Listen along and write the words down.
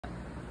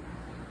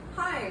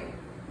Hi,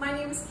 my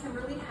name is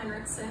Kimberly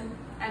Henrikson,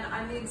 and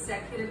I'm the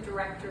Executive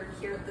Director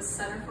here at the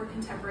Center for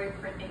Contemporary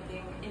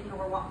Printmaking in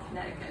Norwalk,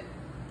 Connecticut.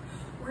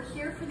 We're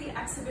here for the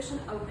exhibition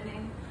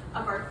opening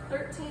of our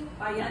 13th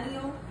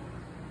Biennial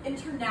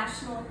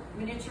International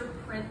Miniature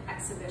Print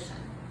Exhibition.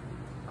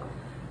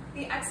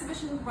 The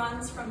exhibition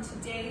runs from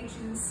today,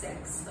 June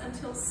 6th,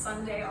 until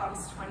Sunday,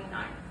 August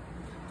 29th.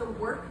 The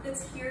work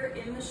that's here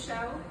in the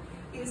show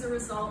is a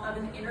result of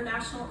an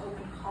international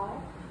open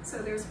call. So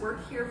there's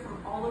work here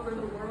from all over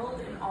the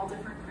world in all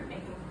different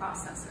printmaking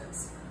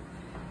processes.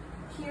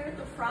 Here at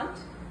the front,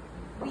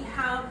 we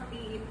have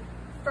the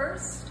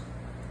first,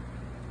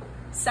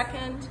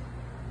 second,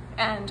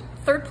 and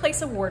third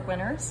place award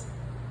winners.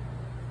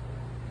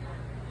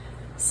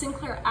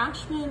 Sinclair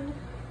Ashman,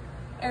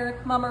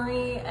 Eric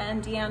Mummery,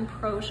 and Deanne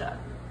Proja.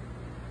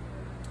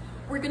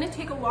 We're going to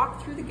take a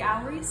walk through the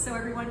gallery so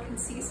everyone can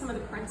see some of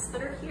the prints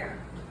that are here.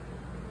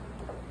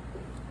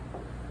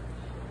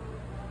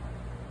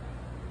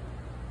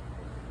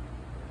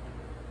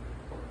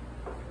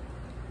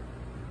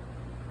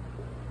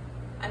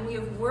 And we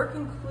have work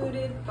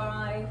included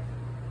by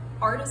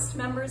artist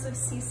members of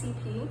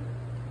CCP,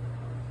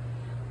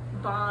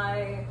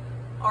 by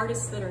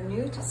artists that are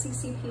new to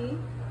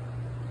CCP,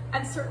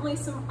 and certainly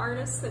some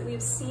artists that we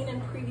have seen in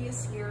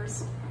previous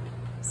years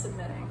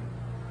submitting.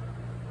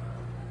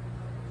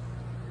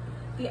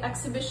 The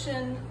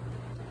exhibition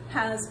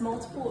has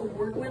multiple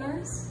award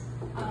winners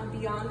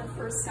beyond the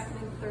first, second,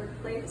 and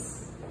third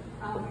place.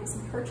 We have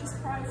some purchase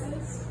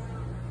prizes,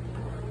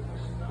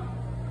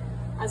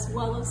 as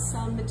well as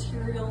some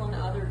material and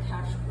other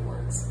cash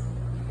awards.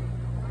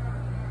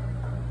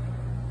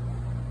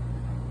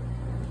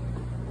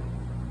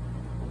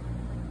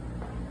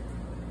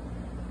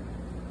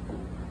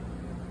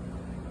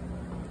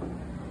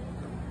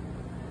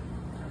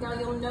 Now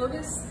you'll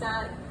notice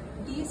that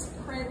these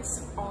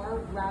prints are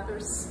rather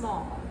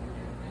small.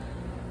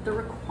 The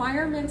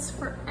requirements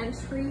for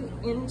entry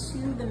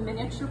into the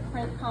miniature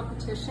print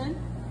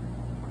competition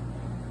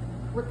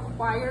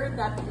require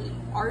that the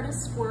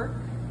artist's work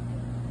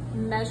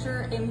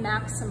measure a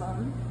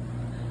maximum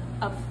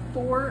of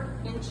 4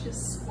 inches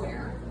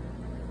square.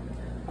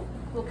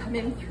 We'll come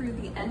in through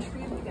the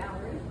entry of the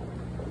gallery.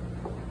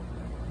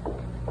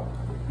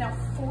 Now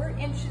 4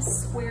 inches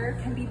square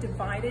can be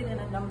divided in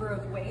a number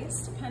of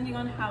ways depending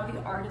on how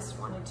the artist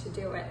wanted to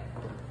do it.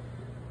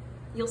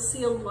 You'll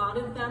see a lot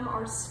of them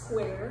are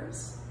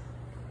squares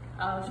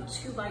of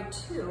 2 by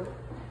 2,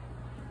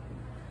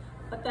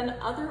 but then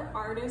other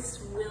artists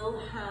will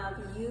have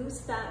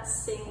used that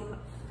same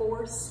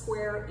 4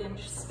 square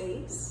inch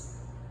space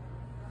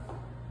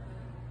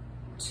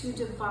to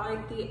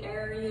divide the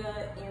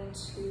area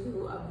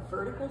into a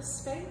vertical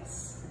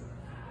space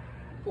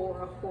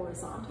or a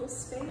horizontal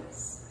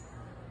space.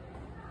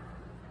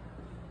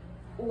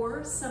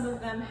 Or some of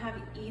them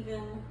have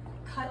even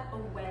cut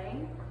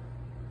away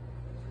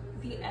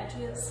the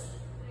edges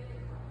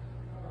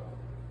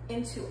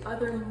into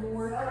other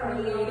more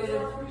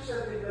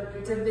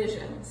creative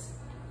divisions.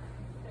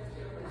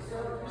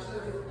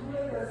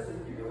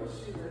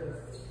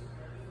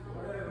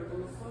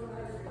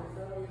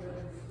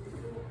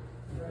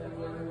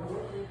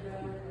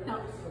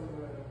 Now,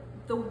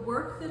 the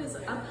work that is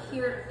up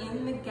here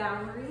in the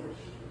gallery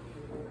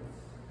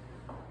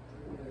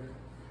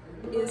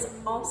is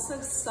also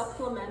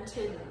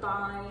supplemented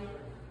by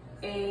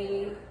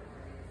a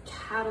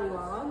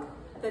catalog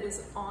that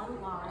is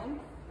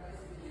online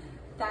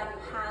that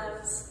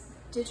has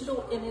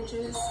digital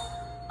images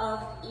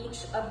of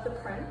each of the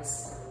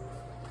prints.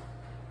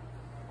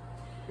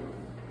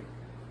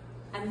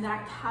 And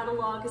that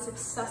catalog is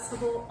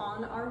accessible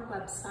on our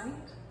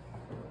website.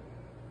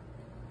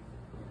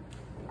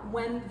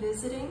 When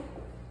visiting,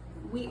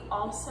 we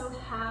also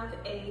have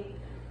a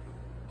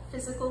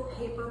physical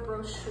paper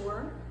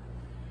brochure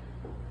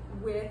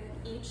with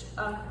each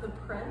of the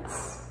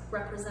prints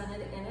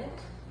represented in it.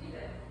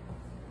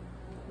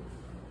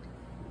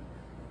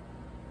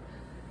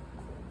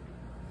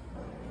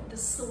 The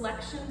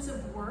selections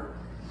of work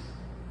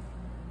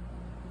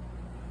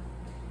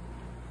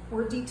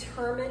were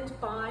determined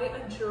by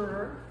a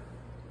juror.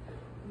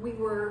 We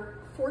were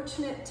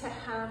fortunate to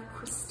have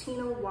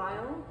Christina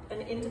Weil, an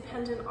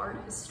independent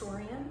art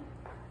historian,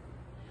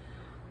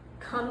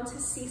 come to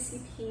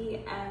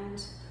CCP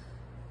and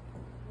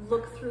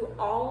look through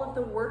all of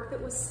the work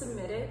that was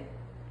submitted,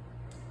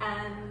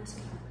 and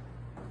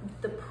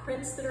the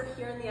prints that are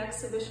here in the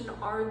exhibition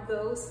are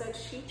those that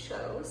she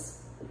chose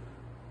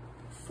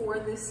for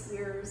this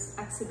year's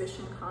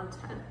exhibition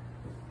content.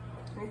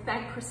 I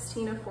thank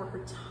Christina for her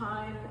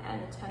time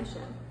and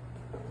attention.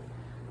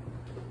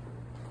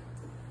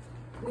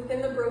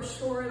 Within the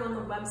brochure and on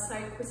the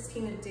website,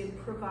 Christina did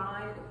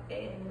provide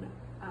a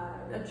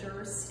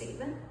juror's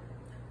statement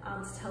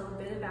to tell a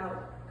bit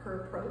about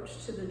her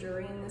approach to the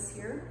jurying this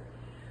year.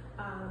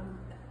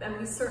 And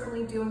we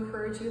certainly do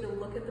encourage you to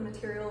look at the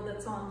material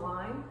that's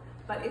online,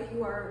 but if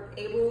you are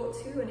able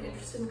to and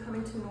interested in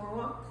coming to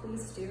Norwalk,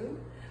 please do.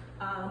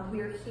 We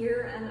are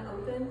here and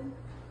open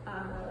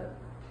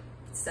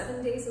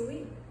 7 days a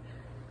week.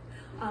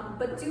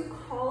 But do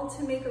call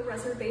to make a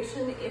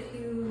reservation if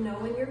you know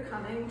when you're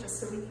coming, just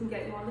so we can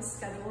get you on the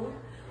schedule.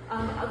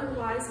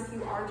 Otherwise, if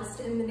you are just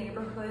in the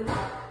neighborhood,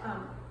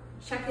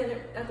 check in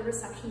at the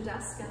reception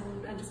desk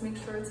and just make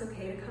sure it's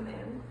okay to come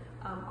in.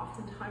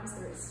 Oftentimes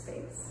there is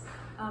space,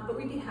 but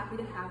we'd be happy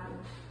to have you.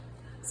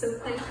 So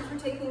thank you for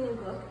taking a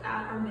look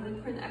at our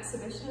mini print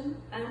exhibition,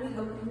 and we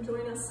hope you can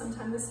join us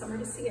sometime this summer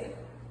to see it.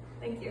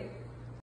 Thank you.